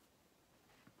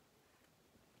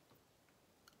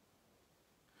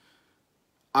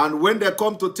 And when they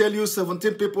come to tell you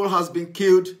 17 people has been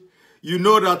killed, you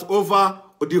know that over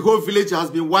the whole village has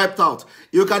been wiped out.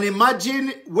 You can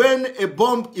imagine when a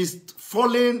bomb is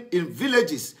falling in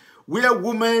villages where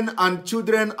women and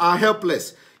children are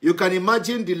helpless. You can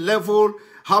imagine the level,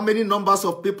 how many numbers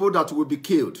of people that will be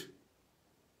killed.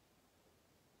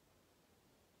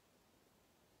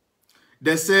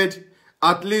 They said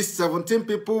at least 17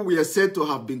 people were said to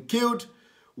have been killed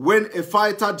when a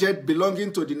fighter jet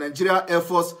belonging to the Nigeria Air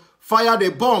Force fired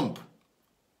a bomb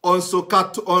on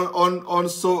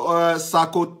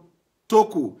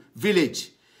Sakotoku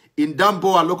village in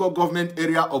Damboa local government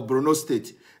area of Borno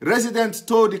State. Residents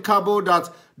told the cable that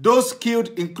those killed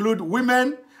include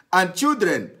women and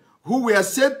children who were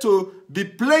said to be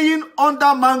playing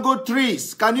under mango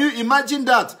trees. Can you imagine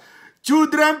that?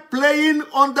 Children playing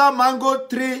under mango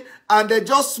tree, and they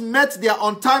just met their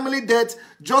untimely death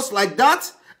just like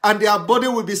that, and their body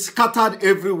will be scattered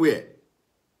everywhere.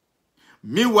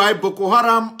 Meanwhile, Boko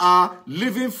Haram are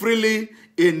living freely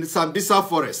in Sambisa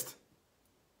forest.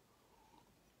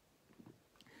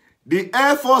 The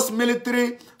Air Force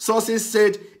military sources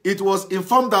said it was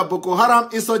informed that Boko Haram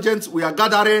insurgents were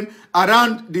gathering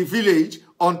around the village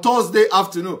on Thursday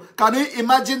afternoon. Can you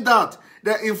imagine that?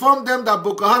 They informed them that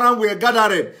Boko Haram were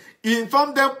gathering.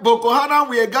 Informed them Boko Haram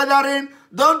were gathering.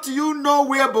 Don't you know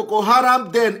where Boko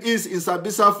Haram then is in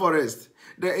Sambisa forest?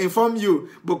 They inform you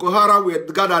Boko Haram were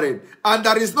gathering. And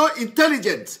there is no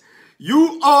intelligence.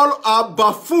 You all are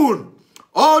buffoon.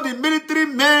 All the military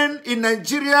men in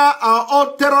Nigeria are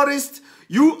all terrorists.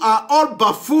 You are all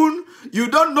buffoon. You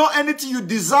don't know anything. You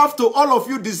deserve to, all of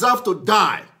you deserve to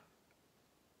die.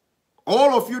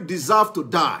 All of you deserve to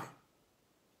die.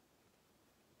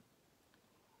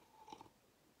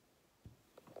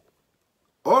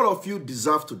 All of you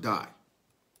deserve to die.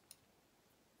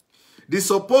 The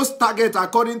supposed target,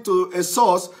 according to a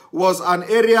source, was an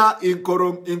area in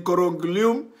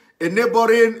Koronglium, a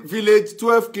neighboring village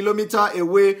 12 kilometers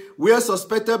away where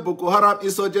suspected Boko Haram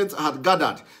insurgents had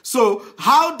gathered. So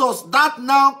how does that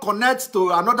now connect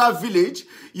to another village?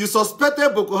 You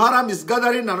suspected Boko Haram is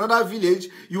gathering in another village.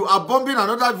 You are bombing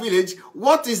another village.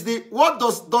 What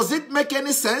does it make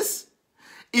any sense?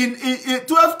 In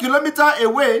 12 kilometers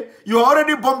away, you are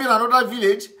already bombing another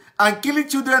village and killing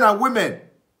children and women.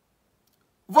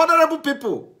 Vulnerable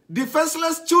people,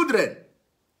 defenseless children.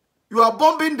 You are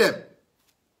bombing them.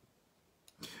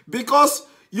 Because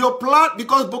your plan,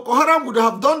 because Boko Haram would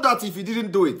have done that if you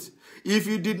didn't do it. If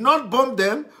you did not bomb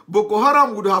them, Boko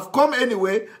Haram would have come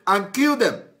anyway and killed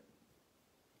them.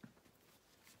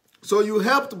 So you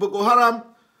helped Boko Haram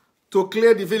to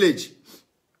clear the village.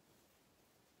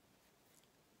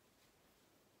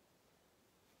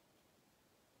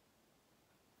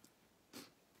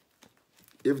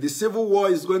 If the civil war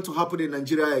is going to happen in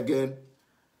Nigeria again,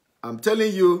 I'm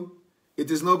telling you, it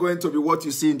is not going to be what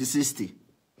you see in the 60s.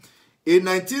 In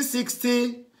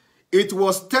 1960, it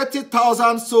was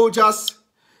 30,000 soldiers.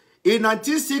 In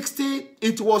 1960,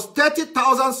 it was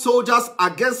 30,000 soldiers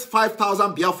against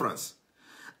 5,000 Biafrans.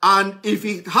 And if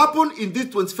it happened in this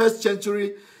 21st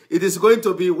century, it is going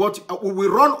to be what we will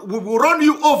run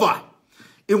you over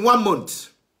in 1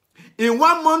 month. In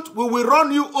 1 month, we will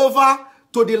run you over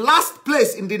to the last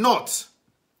place in the north.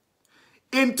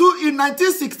 In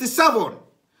 1967,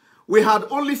 we had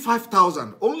only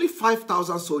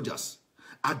 5,000 soldiers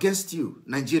against you,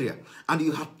 Nigeria, and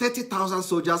you had 30,000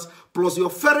 soldiers plus your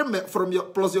foreign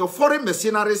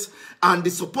mercenaries and the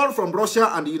support from Russia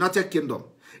and the United Kingdom.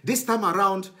 This time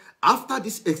around, after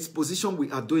this exposition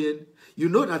we are doing, you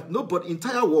know that nobody,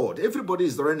 entire world, everybody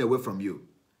is running away from you.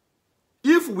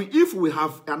 If we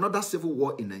have another civil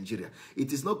war in Nigeria,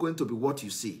 it is not going to be what you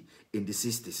see in the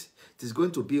 60s. It is going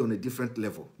to be on a different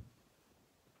level.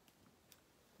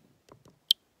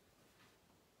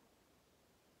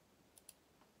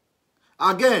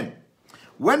 Again,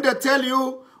 when they tell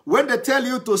you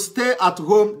to stay at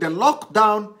home, they lock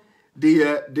down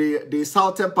the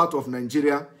southern part of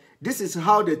Nigeria. This is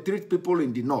how they treat people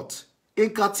in the north.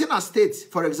 In Katsina State,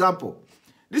 for example,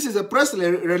 this is a press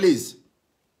release.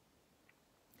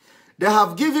 They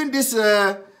have given this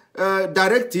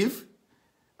directive.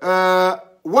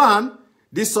 One,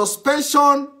 the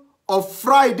suspension of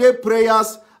Friday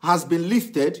prayers has been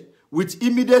lifted with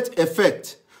immediate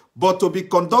effect, but to be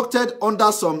conducted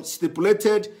under some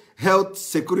stipulated health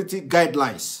security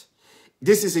guidelines.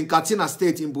 This is in Katsina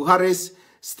State, in Buhari's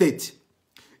state.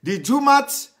 The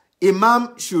Jumat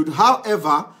Imam should,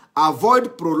 however,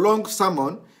 avoid prolonged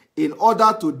sermon in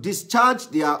order to discharge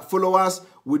their followers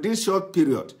within short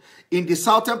period. In the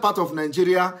southern part of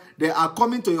Nigeria, they are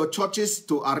coming to your churches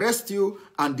to arrest you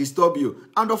and disturb you.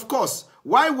 And of course,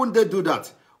 why wouldn't they do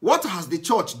that? What has the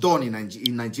church done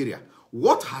in Nigeria?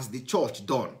 What has the church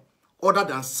done other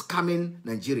than scamming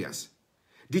Nigerians?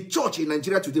 The church in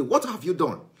Nigeria today, what have you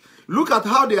done? Look at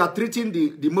how they are treating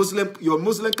your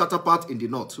Muslim counterpart in the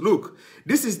north. Look,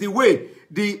 this is the way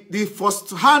the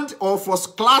first-hand or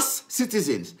first-class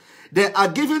citizens, they are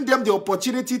giving them the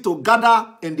opportunity to gather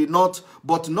in the north,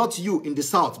 but not you in the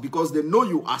south, because they know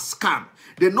you are scam.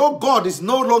 They know God is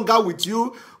no longer with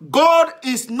you. God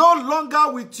is no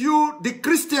longer with you, the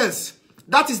Christians.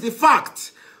 That is the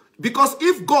fact. Because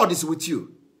if God is with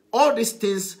you, all these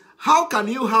things, how can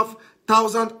you have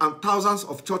thousands and thousands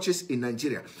of churches in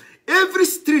Nigeria? Every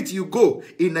street you go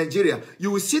in Nigeria,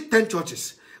 you will see 10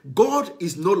 churches. God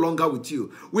is no longer with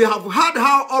you. We have heard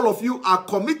how all of you are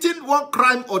committing one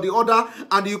crime or the other,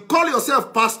 and you call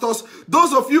yourself pastors.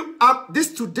 Those of you,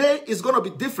 this today is going to be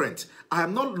different. I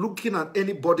am not looking at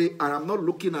anybody. I am not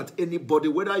looking at anybody,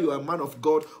 whether you are a man of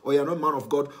God or you are not a man of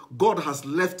God. God has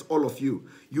left all of you.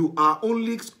 You are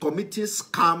only committing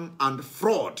scam and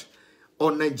fraud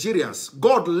on Nigerians.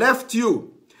 God left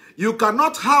you. You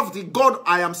cannot have the God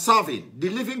I am serving, the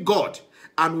living God,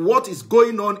 and what is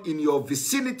going on in your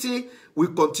vicinity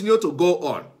will continue to go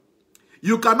on.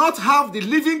 You cannot have the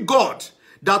living God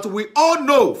that we all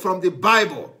know from the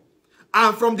Bible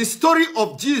and from the story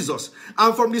of Jesus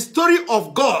and from the story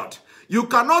of God. You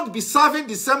cannot be serving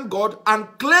the same God and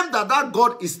claim that that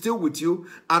God is still with you,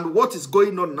 and what is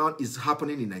going on now is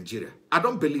happening in Nigeria. I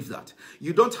don't believe that.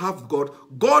 You don't have God.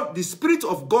 God, the Spirit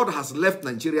of God has left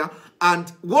Nigeria, and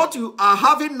what you are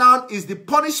having now is the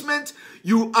punishment.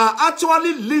 You are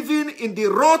actually living in the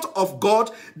wrath of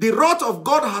God. The wrath of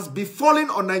God has befallen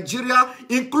on Nigeria,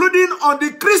 including on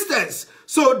the Christians.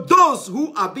 So those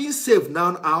who are being saved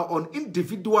now are on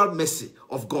individual mercy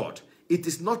of God. It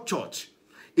is not church.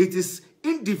 It is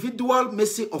individual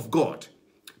mercy of God.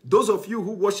 Those of you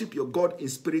who worship your God in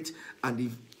spirit and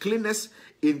in cleanness,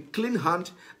 in clean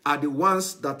hand, are the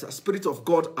ones that the Spirit of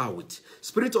God are with.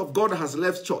 Spirit of God has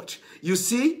left church. You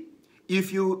see,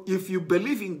 if you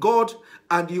believe in God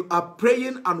and you are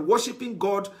praying and worshiping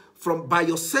God from by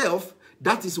yourself,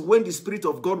 that is when the Spirit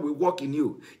of God will work in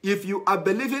you. If you are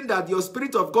believing that your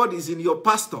Spirit of God is in your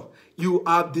pastor, you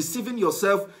are deceiving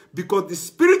yourself, because the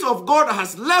Spirit of God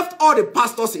has left all the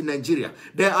pastors in Nigeria.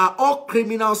 They are all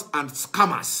criminals and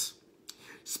scammers.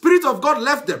 Spirit of God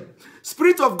left them.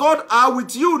 Spirit of God are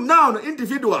with you now,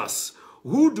 individuals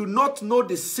who do not know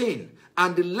the sin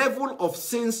and the level of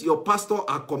sins your pastor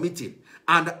are committing.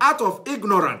 And out of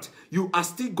ignorance, you are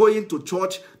still going to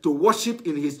church, to worship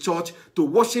in his church, to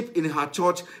worship in her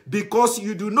church, because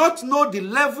you do not know the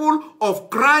level of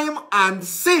crime and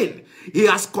sin he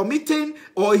has committed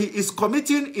or he is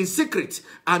committing in secret,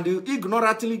 and you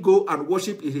ignorantly go and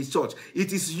worship in his church.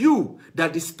 It is you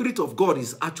that the Spirit of God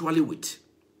is actually with,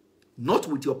 not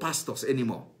with your pastors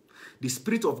anymore. The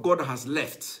Spirit of God has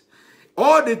left.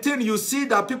 All the things you see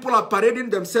that people are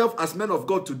parading themselves as men of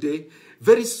God today,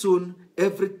 very soon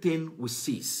everything will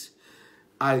cease.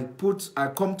 I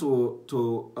come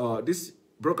to this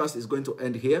broadcast is going to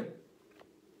end here.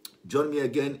 Join me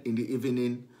again in the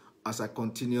evening as I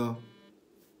continue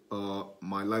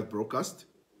my live broadcast.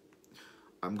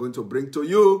 I'm going to bring to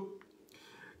you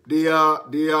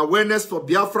The awareness for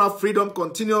Biafra freedom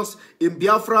continues. In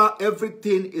Biafra,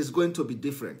 everything is going to be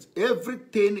different.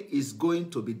 Everything is going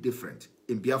to be different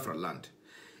in Biafra land.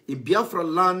 In Biafra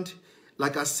land,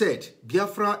 like I said,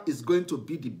 Biafra is going to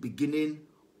be the beginning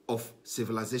of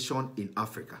civilization in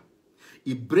Africa.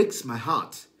 It breaks my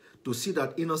heart to see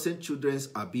that innocent children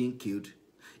are being killed.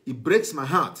 It breaks my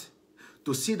heart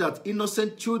to see that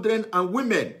innocent children and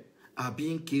women are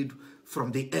being killed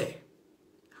from the air.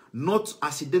 Not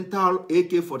accidental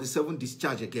AK-47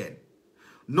 discharge again.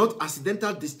 Not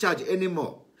accidental discharge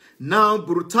anymore. Now,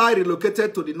 Burutai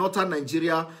relocated to the northern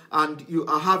Nigeria and you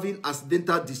are having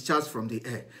accidental discharge from the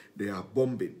air. They are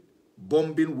bombing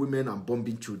women and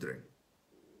bombing children.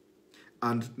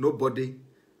 And nobody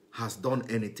has done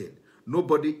anything.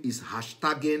 Nobody is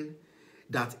hashtagging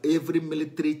that every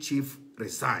military chief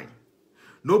resign.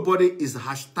 Nobody is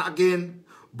hashtagging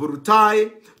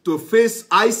Burutai to face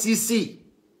ICC,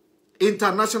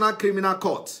 International Criminal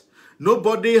Court.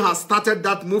 Nobody has started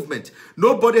that movement.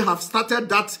 Nobody has started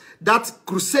that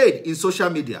crusade in social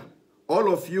media.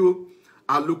 All of you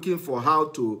are looking for how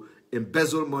to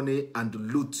embezzle money and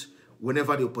loot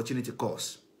whenever the opportunity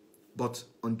comes. But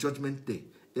on Judgment Day,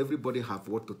 everybody have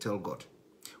what to tell God.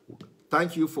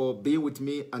 Thank you for being with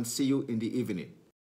me and see you in the evening.